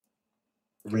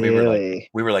Really?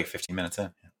 We were like 15 minutes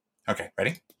in. Okay,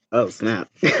 ready? Oh, snap.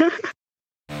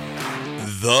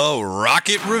 The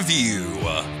Rocket Review,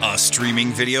 a streaming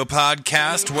video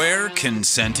podcast where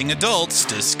consenting adults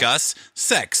discuss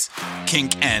sex,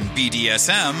 kink and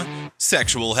BDSM,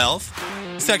 sexual health,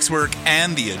 sex work,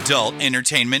 and the adult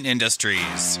entertainment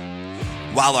industries.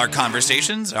 While our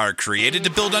conversations are created to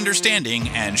build understanding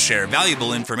and share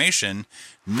valuable information,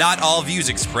 not all views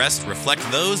expressed reflect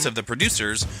those of the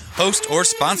producers, host, or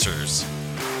sponsors.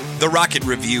 The Rocket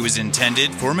Review is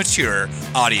intended for mature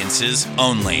audiences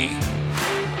only.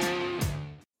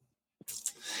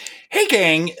 Hey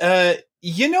gang,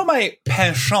 you know my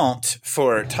penchant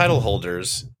for title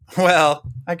holders? Well,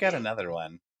 I got another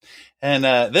one. And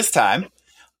this time,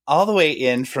 all the way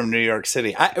in from New York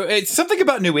City. It's something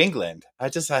about New England. I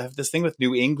have this thing with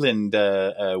New England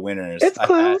winners. It's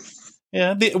close.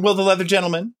 The Leather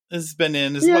Gentleman has been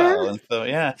in as well. And so,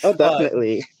 yeah. Oh,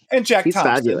 definitely. And Jack He's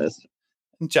Thompson. Fabulous.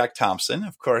 Jack Thompson,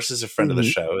 of course, is a friend of the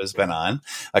show, has been on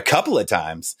a couple of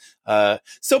times.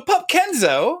 So, Pup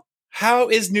Kenzo, how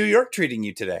is New York treating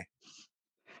you today?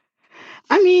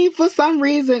 I mean, for some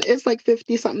reason, it's like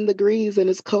 50-something degrees and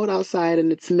it's cold outside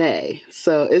and it's May.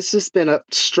 So it's just been a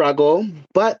struggle.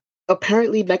 But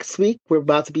apparently next week, we're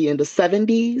about to be in the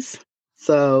 70s.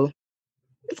 So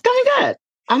it's going good.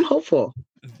 I'm hopeful.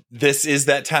 This is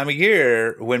that time of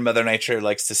year when Mother Nature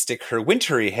likes to stick her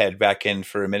wintry head back in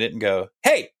for a minute and go,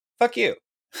 hey, fuck you.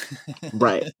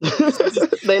 Right.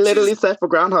 They literally said for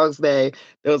Groundhog's Day,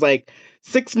 it was like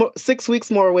 6 weeks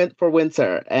more for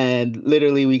winter. And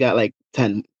literally we got like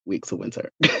 10 weeks of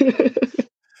winter.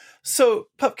 So,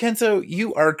 Pup Kenzo,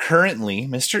 you are currently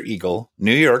Mr. Eagle,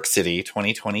 New York City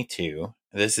 2022.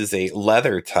 This is a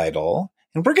leather title.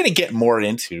 And we're going to get more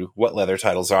into what leather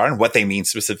titles are and what they mean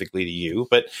specifically to you.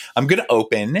 But I'm going to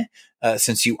open,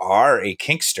 since you are a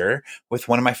kinkster, with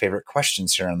one of my favorite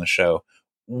questions here on the show.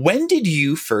 When did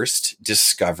you first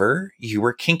discover you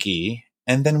were kinky?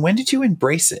 And then when did you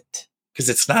embrace it? Because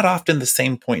it's not often the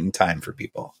same point in time for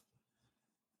people.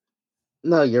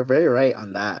 No, you're very right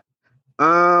on that.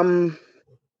 I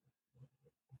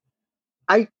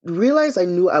realized I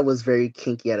knew I was very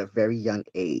kinky at a very young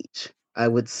age. I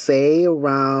would say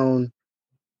around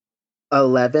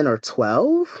 11 or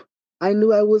 12, I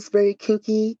knew I was very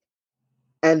kinky.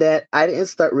 And then I didn't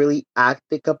start really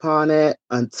acting upon it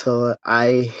until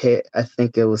I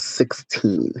think it was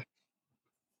 16.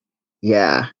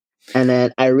 Yeah. And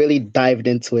then I really dived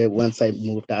into it once I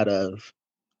moved out of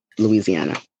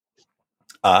Louisiana.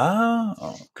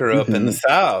 Oh, grew up in the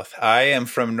South. I am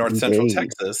from North Central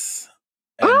Texas.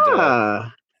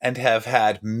 And have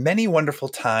had many wonderful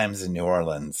times in New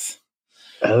Orleans.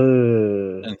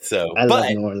 Oh, and so I love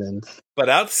New Orleans. But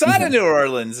outside of New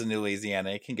Orleans and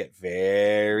Louisiana, it can get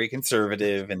very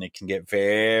conservative and it can get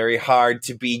very hard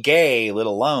to be gay, let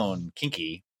alone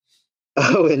kinky.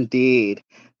 Oh, indeed.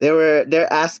 There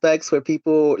are aspects where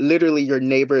people, literally your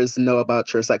neighbors, know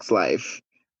about your sex life.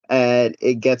 And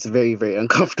it gets very, very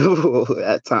uncomfortable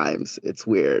at times. It's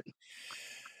weird.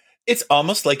 It's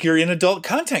almost like you're in adult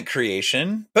content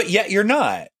creation, but yet you're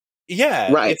not.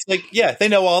 Yeah. Right. It's like, yeah, they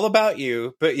know all about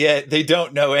you, but yet they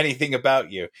don't know anything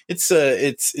about you. It's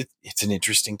an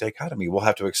interesting dichotomy. We'll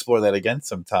have to explore that again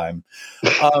sometime.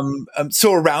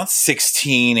 So around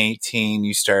 16, 18,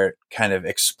 you start kind of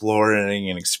exploring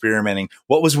and experimenting.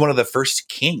 What was one of the first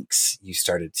kinks you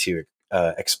started to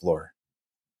explore?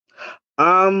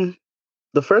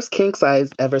 The first kinks I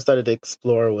ever started to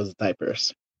explore was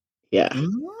diapers. Yeah.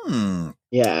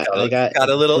 Yeah. I got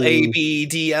a little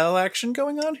ABDL action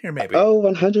going on here, maybe. Oh,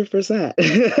 100%.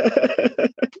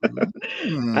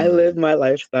 I live my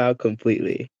lifestyle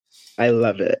completely. I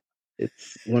love it.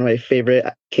 It's one of my favorite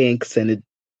kinks, and it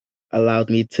allowed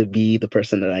me to be the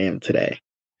person that I am today.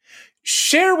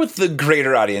 Share with the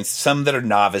greater audience, some that are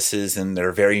novices and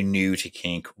they're very new to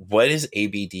kink, what does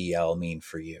ABDL mean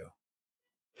for you?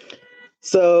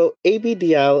 So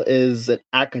ABDL is an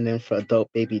acronym for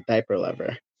Adult Baby Diaper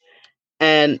Lover.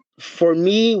 And for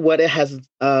me, what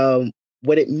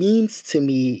it means to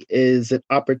me is an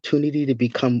opportunity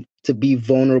to be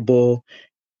vulnerable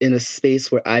in a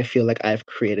space where I feel like I've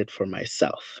created for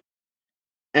myself.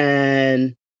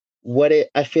 And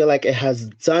I feel like it has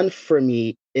done for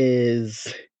me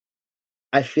is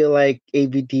I feel like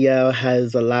ABDL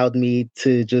has allowed me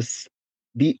to just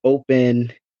be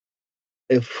open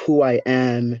of who I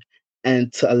am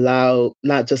and to allow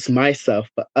not just myself,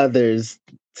 but others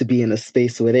to be in a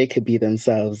space where they could be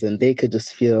themselves and they could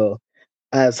just feel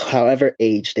as however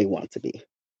age they want to be.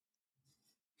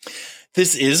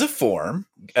 This is a form,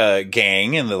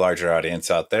 gang and the larger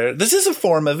audience out there, this is a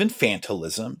form of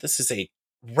infantilism. This is a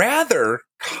rather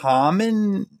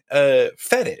common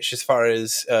fetish as far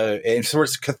as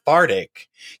cathartic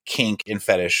kink and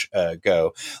fetish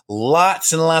go.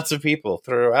 Lots and lots of people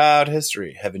throughout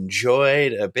history have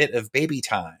enjoyed a bit of baby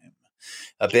time,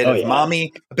 Oh yeah.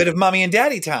 a bit of mommy and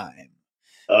daddy time.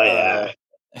 Oh Uh,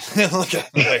 yeah. look at,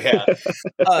 yeah.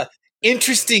 Uh,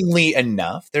 Interestingly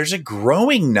enough, there's a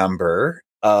growing number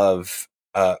of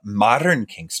modern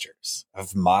kinksters,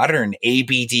 of modern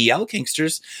ABDL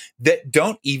kinksters that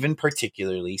don't even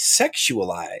particularly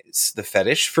sexualize the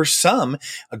fetish. For some,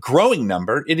 a growing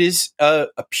number, it is a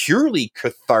purely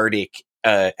cathartic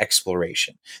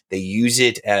exploration. They use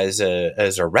it as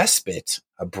a respite,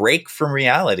 a break from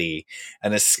reality,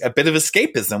 and a bit of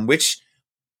escapism, which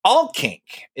all kink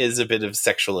is a bit of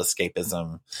sexual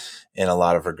escapism in a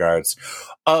lot of regards.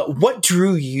 What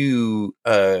drew you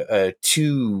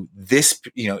to this,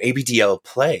 ABDL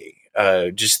play?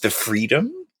 Just the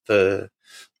freedom, the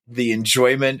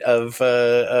enjoyment of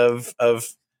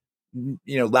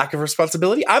lack of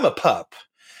responsibility. I'm a pup,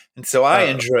 and so I uh,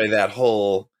 enjoy that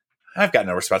whole. I've got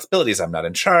no responsibilities. I'm not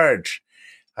in charge.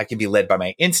 I can be led by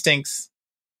my instincts.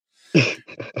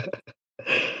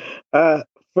 uh,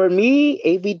 for me,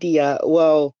 AVDI.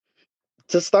 Well,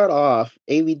 to start off,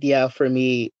 AVDI for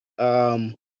me,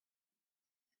 it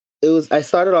was. I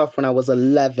started off when I was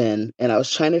 11, and I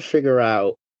was trying to figure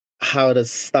out how to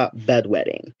stop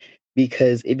bedwetting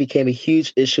because it became a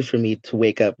huge issue for me to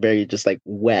wake up very just like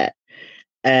wet.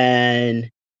 And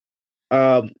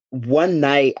one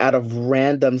night, out of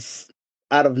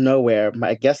nowhere,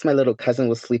 I guess my little cousin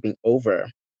was sleeping over,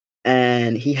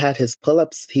 and he had his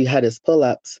pull-ups,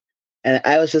 and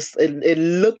I was just it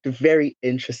looked very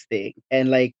interesting, and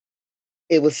like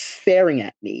it was staring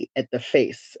at me at the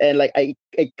face, and like I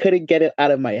couldn't get it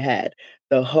out of my head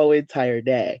the whole entire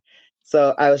day.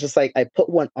 So I was just like, I put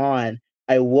one on,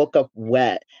 I woke up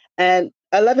wet. And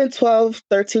 11, 12,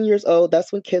 13 years old,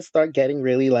 that's when kids start getting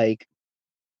really like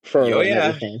Yo, fertile and yeah.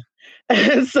 everything.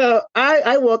 And so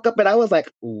I woke up and I was like,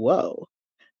 whoa,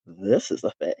 this is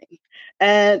a thing.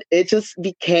 And it just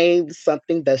became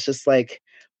something that's just like,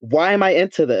 why am I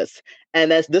into this?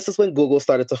 And this is when Google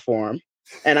started to form.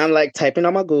 And I'm like typing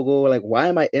on my Google, like, why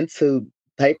am I into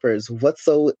diapers? What's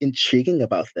so intriguing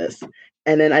about this?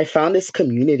 And then I found this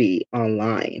community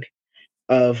online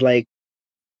of like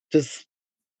just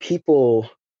people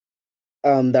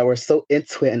that were so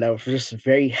into it and that were just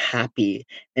very happy.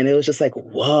 And it was just like,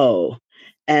 whoa.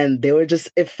 And they were just,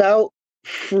 it felt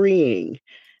freeing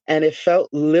and it felt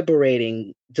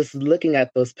liberating just looking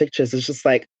at those pictures. It's just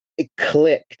like it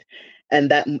clicked. And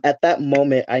that at that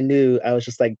moment I knew I was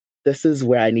just like, this is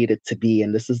where I needed to be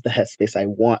and this is the headspace I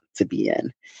want to be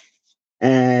in.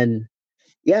 And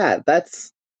yeah,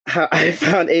 that's how I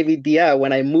found AVDI.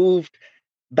 When I moved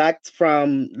back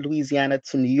from Louisiana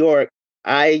to New York,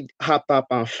 I hopped up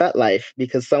on FetLife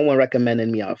because someone recommended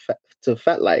me to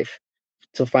FetLife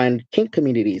to find kink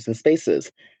communities and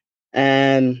spaces.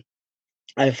 And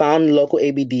I found local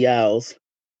ABDLs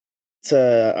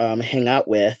to hang out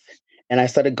with. And I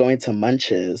started going to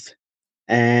munches.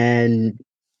 And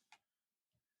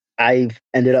I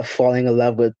ended up falling in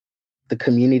love with the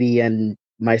community and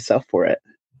myself for it.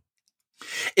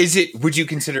 Would you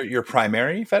consider it your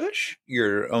primary fetish,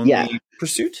 your Yeah. only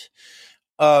pursuit?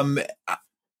 Um,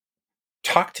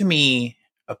 Talk to me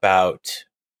about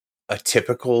a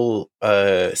typical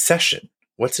session.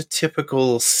 What's a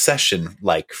typical session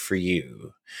like for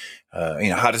you?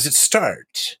 How does it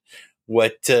start?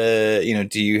 What, do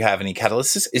you have any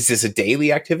catalysts? Is this a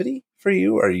daily activity for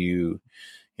you? Are you,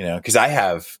 because I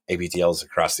have ABDLs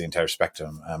across the entire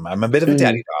spectrum. I'm a bit of a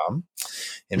daddy dom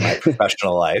in my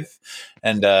professional life.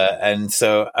 And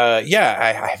so, I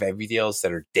have ABDLs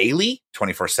that are daily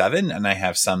 24/7, and I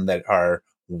have some that are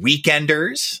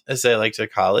weekenders, as I like to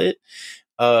call it.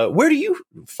 Where do you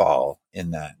fall in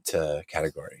that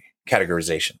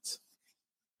categorizations?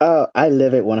 Oh, I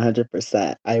live it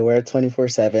 100%. I wear it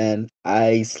 24/7.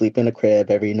 I sleep in a crib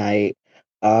every night.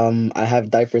 I have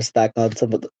diapers stacked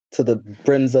to the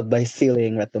brims of my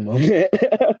ceiling at the moment.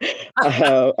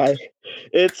 I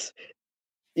it's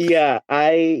yeah,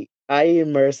 I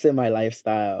immerse in my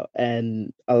lifestyle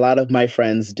and a lot of my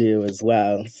friends do as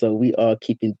well. So we all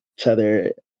keep each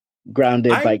other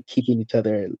grounded I by keeping each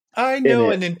other I in know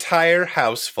it. an entire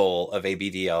house full of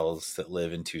ABDLs that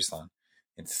live in Tucson.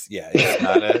 It's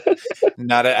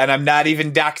not a, and I'm not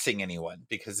even doxing anyone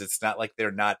because it's not like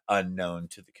they're not unknown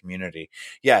to the community.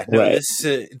 Yeah, no, Right.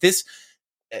 this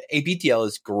ABDL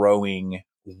is growing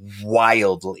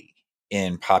wildly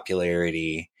in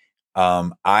popularity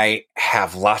I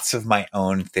have lots of my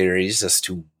own theories as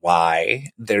to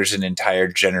why there's an entire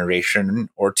generation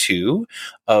or two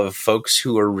of folks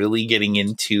who are really getting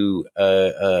into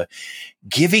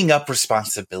giving up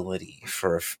responsibility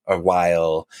for a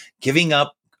while, giving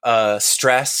up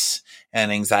stress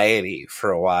and anxiety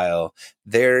for a while.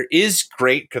 There is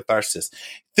great catharsis.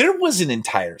 There was an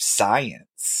entire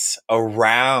science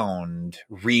around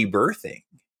rebirthing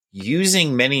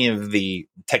using many of the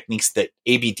techniques that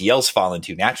ABDLs fall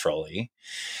into naturally.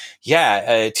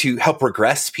 To help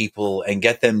regress people and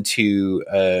get them to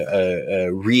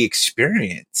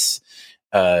re-experience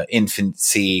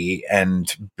infancy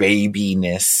and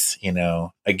babiness.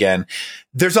 Again,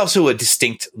 there's also a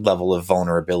distinct level of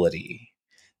vulnerability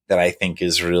that I think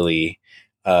is really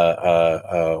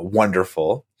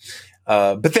wonderful.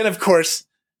 But then, of course,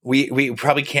 we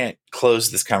probably can't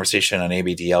close this conversation on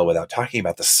ABDL without talking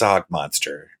about the SOG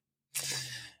monster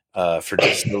for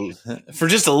just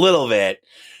a little bit.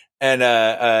 And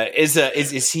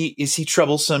is he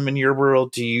troublesome in your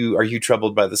world? Are you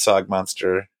troubled by the SOG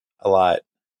monster a lot?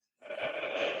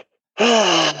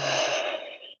 I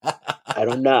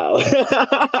don't know.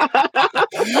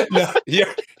 No,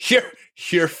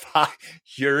 you're fine.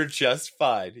 You're just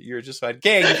fine. You're just fine.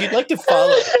 Gang, if you'd like to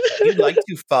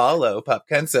follow Pup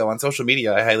Kenzo on social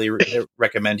media, I highly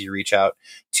recommend you reach out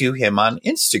to him on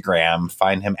Instagram.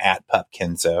 Find him at Pup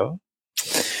Kenzo.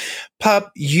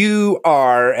 Pup, you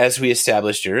are, as we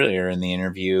established earlier in the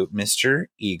interview, Mr.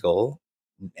 Eagle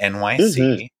NYC.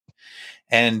 Mm-hmm.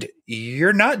 And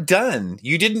you're not done.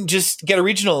 You didn't just get a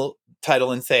regional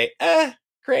title and say,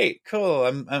 great,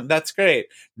 cool, that's great.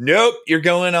 Nope, you're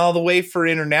going all the way for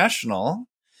international,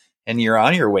 and you're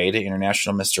on your way to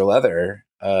International Mr. Leather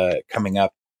coming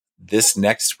up this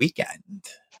next weekend,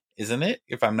 isn't it?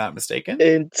 If I'm not mistaken.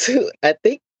 In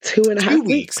 2.5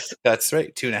 weeks. That's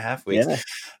right, 2.5 weeks. Yeah.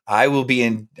 I will be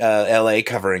in LA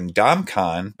covering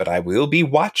DomCon, but I will be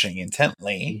watching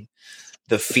intently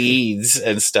the feeds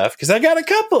and stuff, because I got a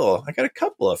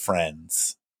couple of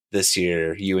friends this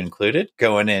year, you included,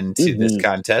 going into this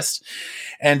contest,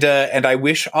 and I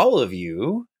wish all of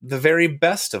you the very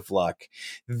best of luck.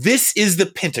 This is the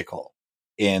pinnacle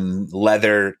in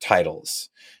leather titles.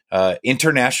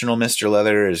 International Mr.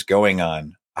 Leather is going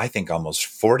on, I think, almost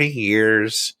 40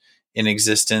 years in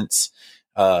existence.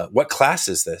 What class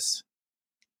is this?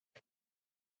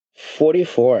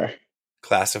 44.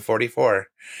 Class of 44.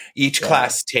 Each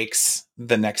class takes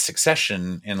the next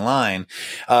succession in line.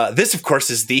 This, of course,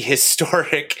 is the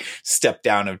historic step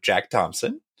down of Jack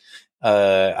Thompson,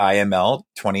 IML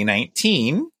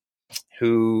 2019,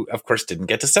 who, of course, didn't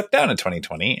get to step down in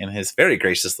 2020 and has very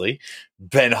graciously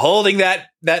been holding that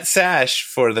sash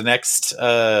for the next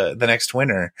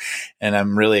winner. And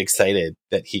I'm really excited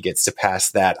that he gets to pass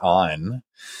that on.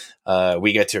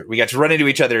 We got to run into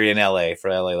each other in LA for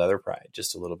LA Leather Pride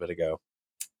just a little bit ago.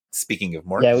 Speaking of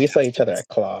more, we saw each other at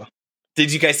Claw.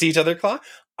 Did you guys see each other at Claw?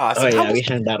 Awesome. Oh yeah, we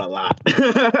hanged out a lot.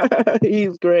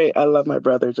 He's great. I love my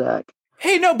brother Jack.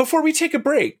 Hey, no, before we take a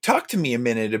break, talk to me a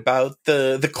minute about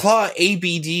the Claw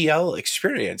ABDL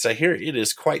experience. I hear it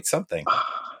is quite something.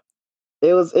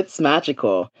 It's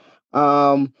magical.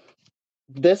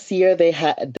 This year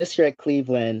at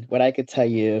Cleveland, what I could tell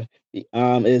you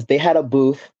is they had a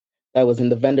booth that was in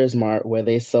the vendor's mart where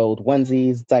they sold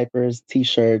onesies, diapers,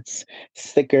 t-shirts,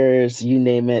 stickers, you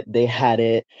name it. They had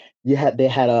it.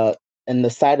 In the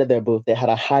side of their booth, they had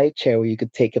a high chair where you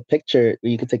could take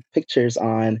pictures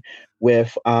on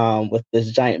with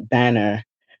this giant banner.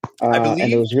 And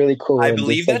it was really cool. I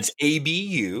believe that's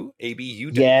ABU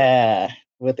diaper. Yeah,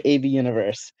 with AB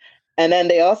Universe. And then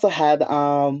they also had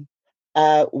one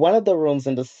of the rooms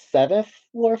in the 7th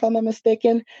floor, if I'm not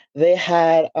mistaken, they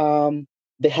had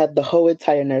the whole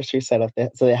entire nursery set up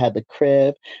there. So they had the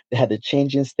crib, they had the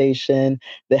changing station,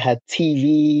 they had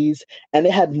TVs, and they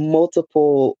had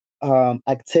multiple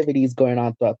activities going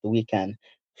on throughout the weekend.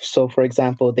 So, for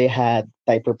example, they had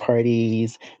diaper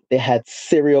parties, they had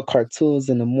cereal cartoons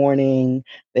in the morning,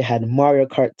 they had Mario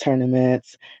Kart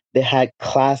tournaments, they had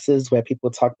classes where people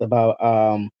talked about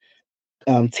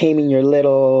taming your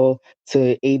little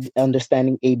to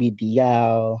understanding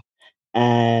ABDL,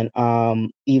 and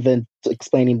even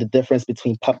explaining the difference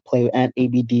between pup play and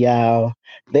ABDL.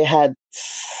 They had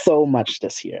so much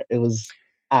this year. It was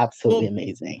absolutely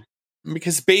amazing.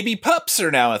 Because baby pups are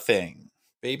now a thing.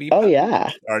 Are now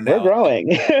we're growing.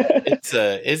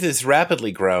 It is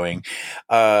rapidly growing.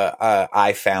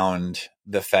 I found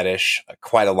the fetish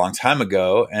quite a long time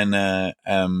ago, and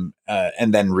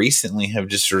then recently have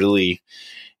just really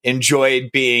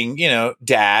enjoyed being,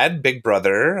 dad, big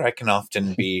brother. I can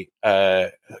often be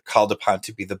called upon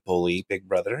to be the bully big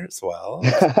brother as well.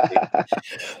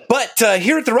 But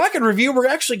here at the Rocket Review, we're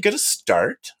actually going to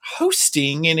start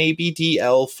hosting an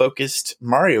ABDL-focused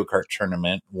Mario Kart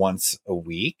tournament once a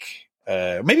week.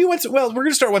 Maybe we're going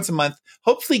to start once a month,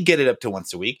 hopefully get it up to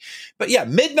once a week. But yeah,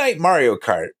 Midnight Mario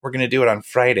Kart. We're going to do it on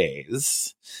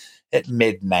Fridays at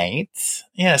midnight.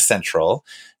 Yeah, Central.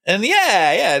 And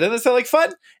yeah, doesn't that sound like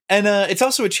fun? And it's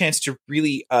also a chance to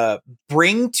really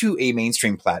bring to a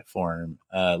mainstream platform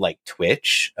like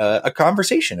Twitch a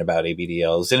conversation about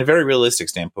ABDLs in a very realistic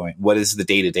standpoint. What is the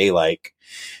day-to-day like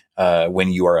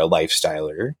when you are a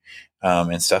lifestyler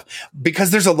and stuff?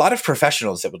 Because there's a lot of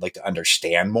professionals that would like to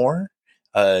understand more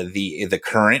the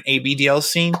current ABDL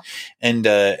scene. And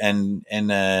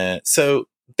so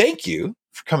thank you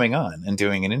for coming on and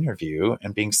doing an interview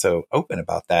and being so open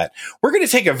about that. We're going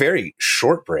to take a very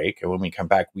short break. And when we come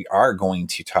back, we are going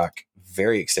to talk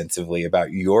very extensively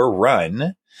about your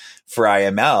run for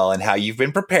IML and how you've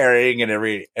been preparing and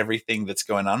everything that's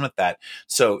going on with that.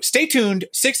 So stay tuned.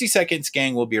 60 seconds,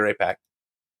 gang. We'll be right back.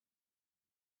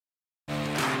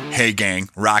 Hey gang,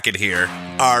 Rocket here.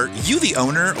 Are you the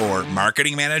owner or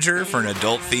marketing manager for an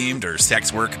adult-themed or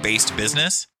sex work-based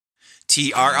business?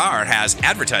 TRR has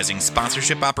advertising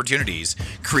sponsorship opportunities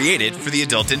created for the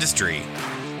adult industry.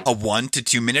 A 1 to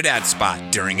 2 minute ad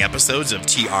spot during episodes of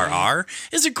TRR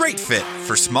is a great fit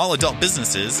for small adult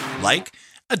businesses like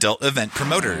adult event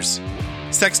promoters,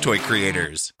 sex toy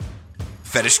creators,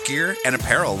 fetish gear and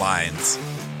apparel lines,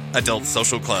 adult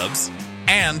social clubs,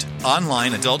 and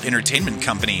online adult entertainment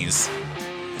companies.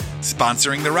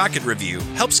 Sponsoring the Rocket Review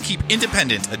helps keep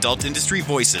independent adult industry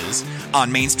voices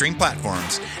on mainstream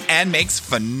platforms and makes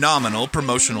phenomenal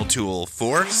promotional tool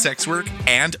for sex work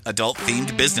and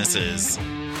adult-themed businesses.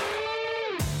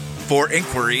 For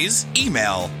inquiries,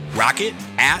 email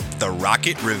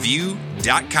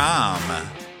rocket@therocketreview.com.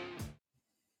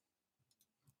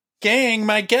 Gang,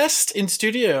 my guest in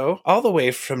studio, all the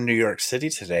way from New York City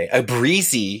today, a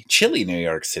breezy, chilly New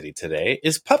York City today,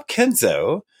 is Pup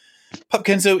Kenzo. Pup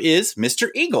Kenzo is Mr.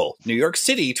 Eagle, New York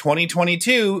City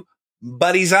 2022,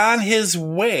 but he's on his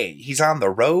way. He's on the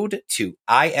road to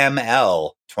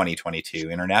IML 2022,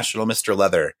 International Mr.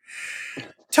 Leather.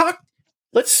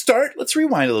 Let's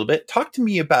rewind a little bit. Talk to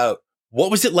me about what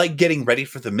was it like getting ready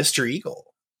for the Mr.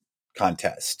 Eagle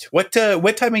contest? What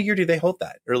time of year do they hold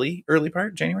that? Early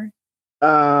part, January?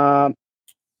 Early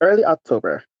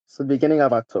October. So beginning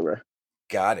of October.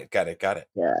 Got it.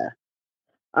 Yeah.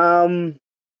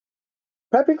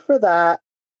 Prepping for that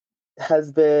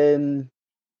has been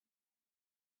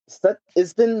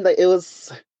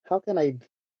how can I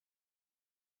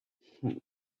let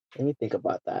me think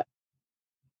about that.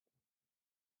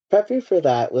 Prepping for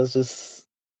that was just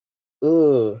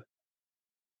so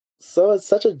it's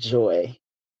such a joy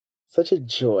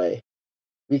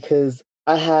because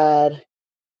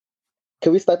can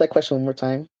we start that question one more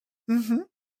time? Mm-hmm.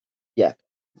 Yeah,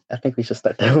 I think we should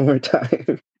start that one more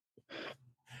time.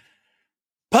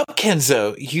 Pup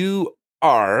Kenzo, you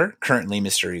are currently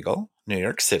Mr. Eagle, New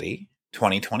York City,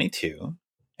 2022,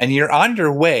 and you're on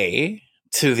your way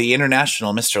to the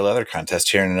International Mr. Leather contest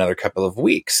here in another couple of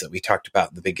weeks that we talked about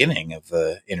at the beginning of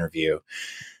the interview.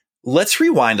 Let's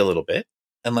rewind a little bit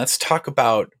and let's talk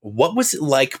about what was it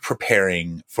like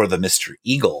preparing for the Mr.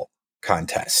 Eagle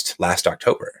contest last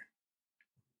October?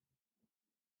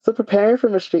 So preparing for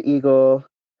Mr. Eagle,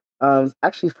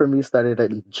 actually for me started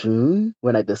in June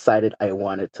when I decided I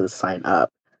wanted to sign up.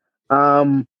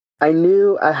 I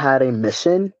knew I had a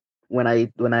mission when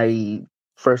I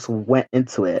first went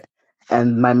into it,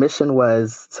 and my mission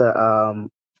was to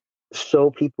show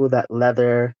people that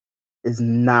leather is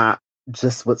not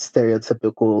just what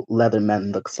stereotypical leather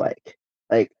men looks like.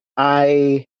 Like,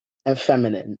 I am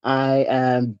feminine, I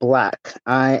am Black,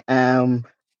 I am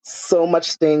so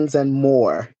much things and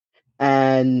more.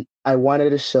 And I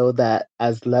wanted to show that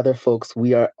as leather folks,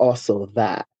 we are also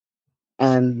that.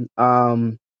 And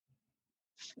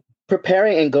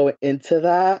preparing and going into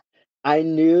that, I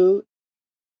knew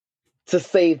to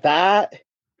say that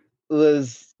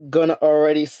was gonna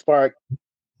already spark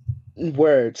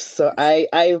words. So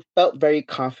I felt very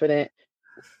confident.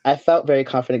 I felt very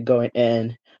confident going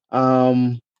in.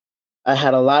 I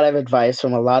had a lot of advice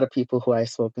from a lot of people who I've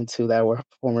spoken to that were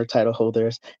former title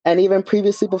holders. And even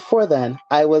previously before then,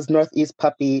 I was Northeast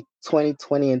Puppy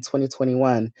 2020 and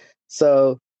 2021.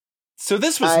 So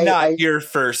this was not your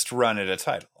first run at a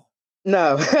title.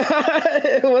 No,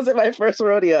 it wasn't my first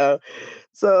rodeo.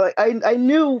 So I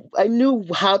knew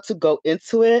how to go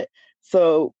into it.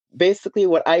 So basically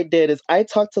what I did is I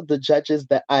talked to the judges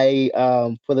that I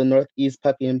for the Northeast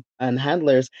Puppy and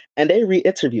Handlers, and they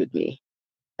re-interviewed me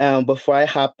before I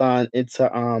hopped on into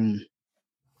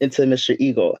Mr.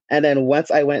 Eagle. And then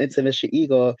once I went into Mr.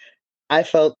 Eagle, I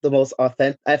felt the most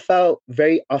authentic. I felt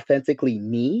very authentically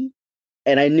me,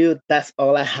 and I knew that's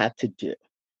all I had to do.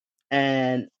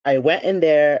 And I went in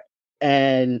there,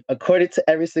 and according to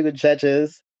every single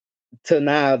judges till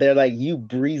now, they're like, "You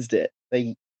breezed it.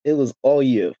 Like it was all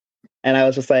you." And I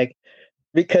was just like,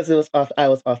 because it was I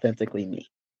was authentically me,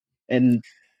 and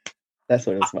that's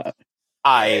what it's about.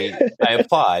 I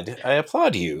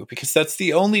applaud you, because that's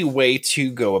the only way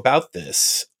to go about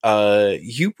this.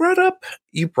 You brought up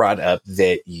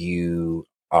that you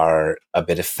are a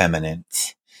bit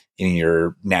effeminate in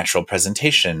your natural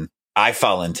presentation. I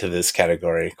fall into this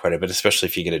category quite a bit, especially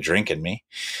if you get a drink in me.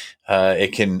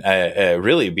 It can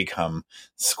really become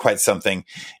quite something.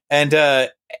 And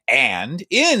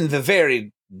in the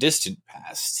very distant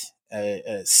past,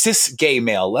 cis gay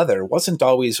male leather wasn't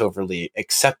always overly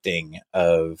accepting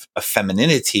of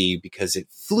femininity, because it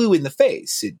flew in the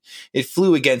face. It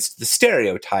flew against the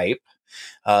stereotype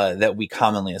that we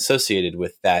commonly associated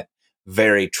with that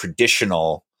very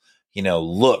traditional,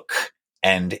 look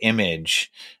and image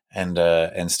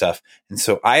and stuff. And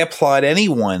so I applaud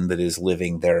anyone that is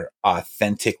living their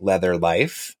authentic leather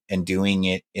life and doing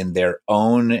it in their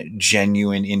own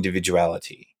genuine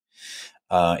individuality.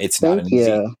 It's not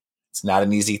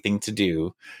an easy thing to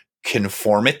do.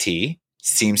 Conformity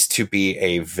seems to be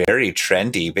a very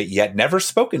trendy but yet never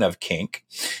spoken of kink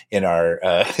in our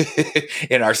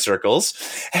in our circles.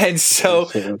 And so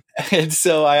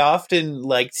I often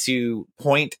like to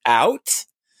point out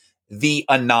the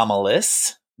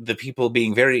anomalous, the people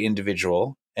being very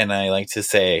individual, and I like to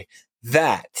say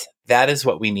that is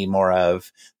what we need more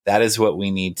of. That is what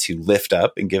we need to lift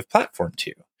up and give platform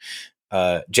to.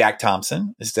 Jack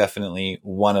Thompson is definitely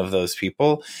one of those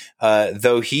people,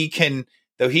 though he can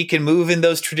move in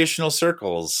those traditional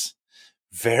circles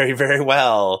very, very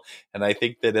well. And I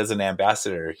think that as an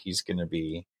ambassador, he's going to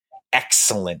be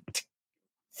excellent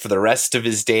for the rest of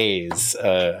his days.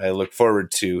 I look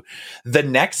forward to the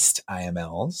next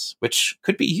IMLs, which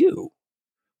could be you,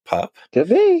 Pup. Could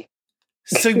be.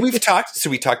 So we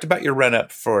talked about your run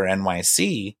up for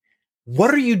NYC.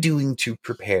 What are you doing to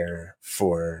prepare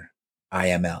for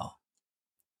IML?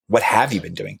 What have you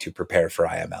been doing to prepare for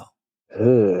IML?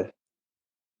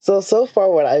 So far,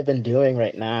 what I've been doing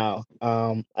right now,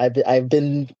 I've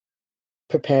been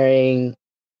preparing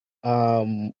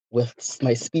with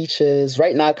my speeches.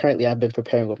 Right now, currently, I've been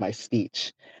preparing with my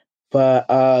speech. But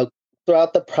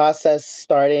throughout the process,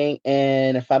 starting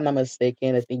in, if I'm not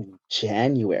mistaken, I think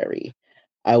January,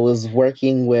 I was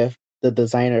working with the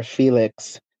designer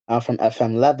Felix from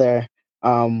FM Leather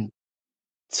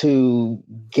to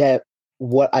get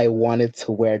what I wanted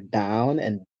to wear down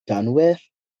and done with.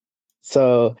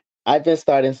 So I've been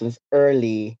starting since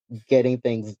early, getting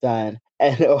things done,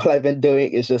 and all I've been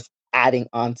doing is just adding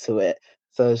on to it.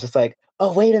 So it's just like,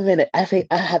 oh, wait a minute, I think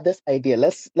I have this idea.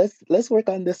 Let's work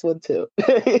on this one too.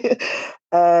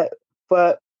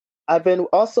 But I've been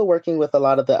also working with a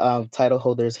lot of the title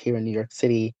holders here in New York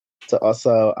City to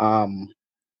also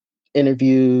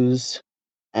interviews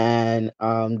and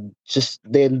just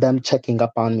them checking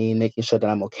up on me, making sure that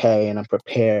I'm okay and I'm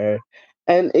prepared.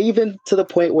 And even to the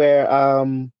point where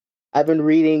I've been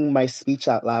reading my speech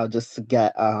out loud just to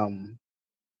get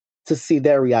to see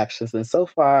their reactions. And so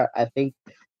far, I think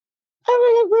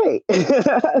I'm great.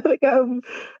 I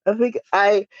think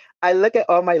I look at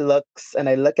all my looks and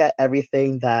I look at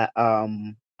everything that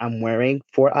I'm wearing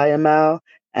for IML,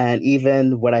 and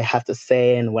even what I have to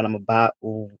say and what I'm about,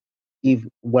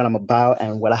 and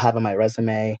what I have on my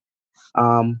resume.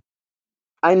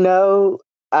 I know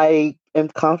I am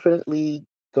confidently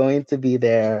going to be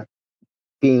there,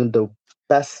 being the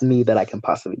best me that I can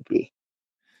possibly be.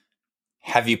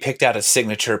 Have you picked out a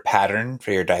signature pattern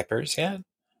for your diapers yet?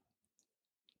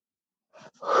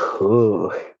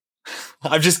 Ooh.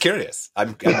 I'm just curious.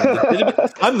 I'm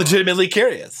legitimately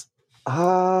curious.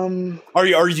 Are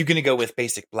you going to go with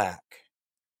basic black?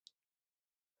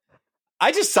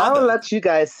 I just saw I'll let you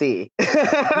guys see.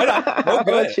 Oh,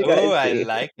 good. I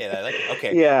like it.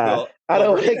 Okay. Yeah. I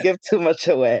don't want to give too much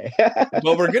away.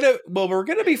 we're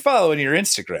gonna be following your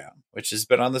Instagram, which has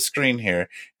been on the screen here,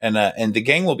 and the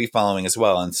gang will be following as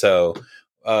well. And so,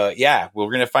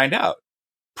 we're gonna find out.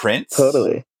 Prints,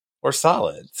 totally, or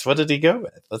solids. What did he go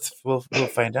with? We'll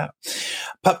find out.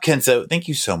 Pup Kenzo, thank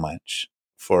you so much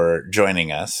for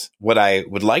joining us. What I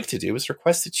would like to do is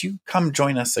request that you come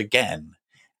join us again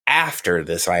after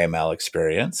this IML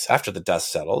experience, after the dust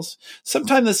settles,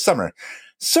 sometime this summer.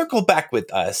 circle back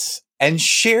with us and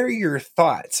share your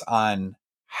thoughts on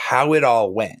how it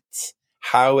all went,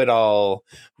 how it all,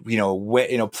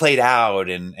 played out,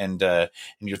 and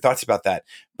your thoughts about that.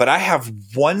 But I have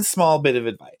one small bit of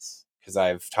advice, because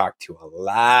I've talked to a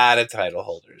lot of title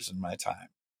holders in my time.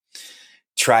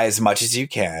 Try as much as you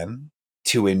can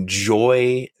to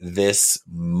enjoy this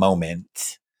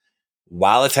moment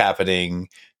while it's happening,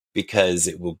 because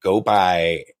it will go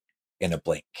by in a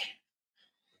blink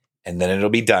and then it'll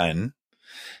be done.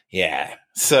 Yeah.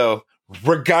 So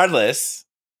regardless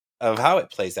of how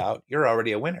it plays out, you're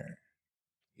already a winner.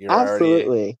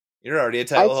 Absolutely. You're already a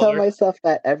title holder. I tell myself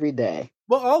that every day.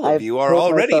 Well, all of you are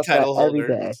already title holders.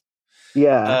 Every day.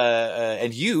 Yeah.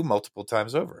 And you multiple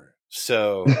times over.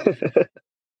 So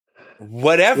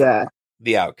whatever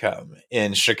the outcome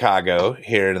in Chicago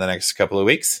here in the next couple of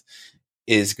weeks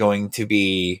is going to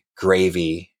be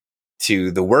gravy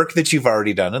to the work that you've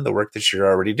already done and the work that you're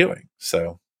already doing.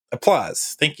 So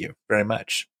applause. Thank you very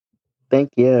much.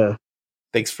 Thank you.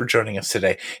 Thanks for joining us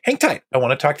today. Hang tight. I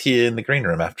want to talk to you in the green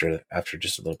room after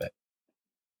just a little bit.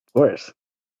 Of course.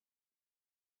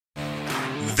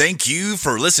 Thank you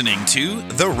for listening to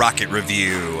The Rocket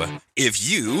Review. If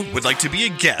you would like to be a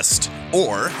guest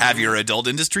or have your adult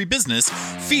industry business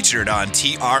featured on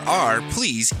TRR,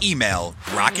 please email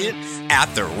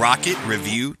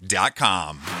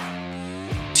rocket@theRocketReview.com.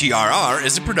 TRR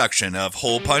is a production of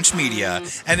Hole Punch Media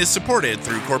and is supported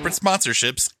through corporate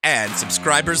sponsorships and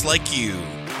subscribers like you.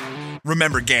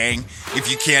 Remember, gang,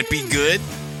 if you can't be good,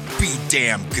 be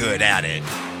damn good at it.